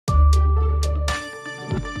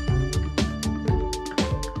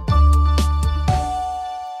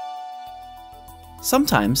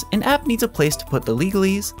Sometimes an app needs a place to put the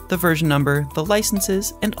legalese, the version number, the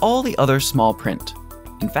licenses, and all the other small print.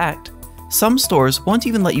 In fact, some stores won't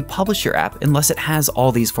even let you publish your app unless it has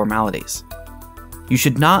all these formalities. You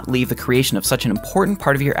should not leave the creation of such an important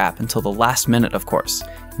part of your app until the last minute, of course,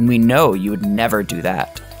 and we know you would never do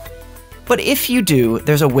that. But if you do,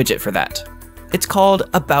 there's a widget for that. It's called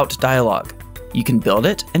AboutDialog. You can build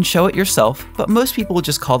it and show it yourself, but most people will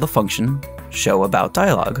just call the function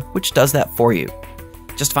showAboutDialog, which does that for you.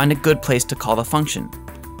 Just find a good place to call the function.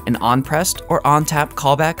 An on-pressed or on-tap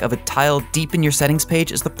callback of a tile deep in your settings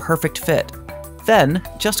page is the perfect fit. Then,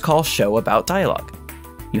 just call showAboutDialog.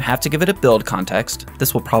 You have to give it a build context,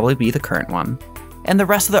 this will probably be the current one, and the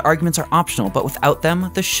rest of the arguments are optional, but without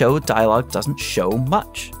them, the show dialog doesn't show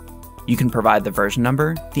much. You can provide the version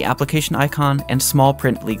number, the application icon, and small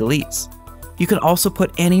print legalese. You can also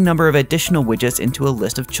put any number of additional widgets into a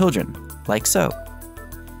list of children, like so.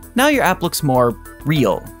 Now your app looks more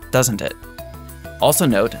real, doesn't it? Also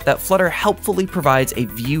note that Flutter helpfully provides a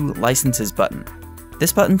View Licenses button.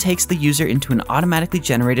 This button takes the user into an automatically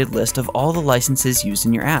generated list of all the licenses used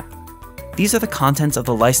in your app. These are the contents of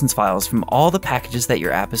the license files from all the packages that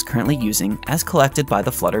your app is currently using as collected by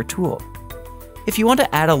the Flutter tool. If you want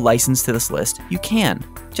to add a license to this list, you can.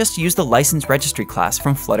 Just use the license registry class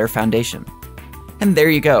from Flutter Foundation. And there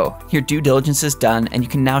you go, your due diligence is done and you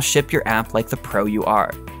can now ship your app like the pro you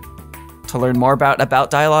are. To learn more about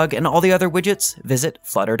AboutDialog and all the other widgets, visit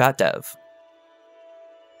flutter.dev.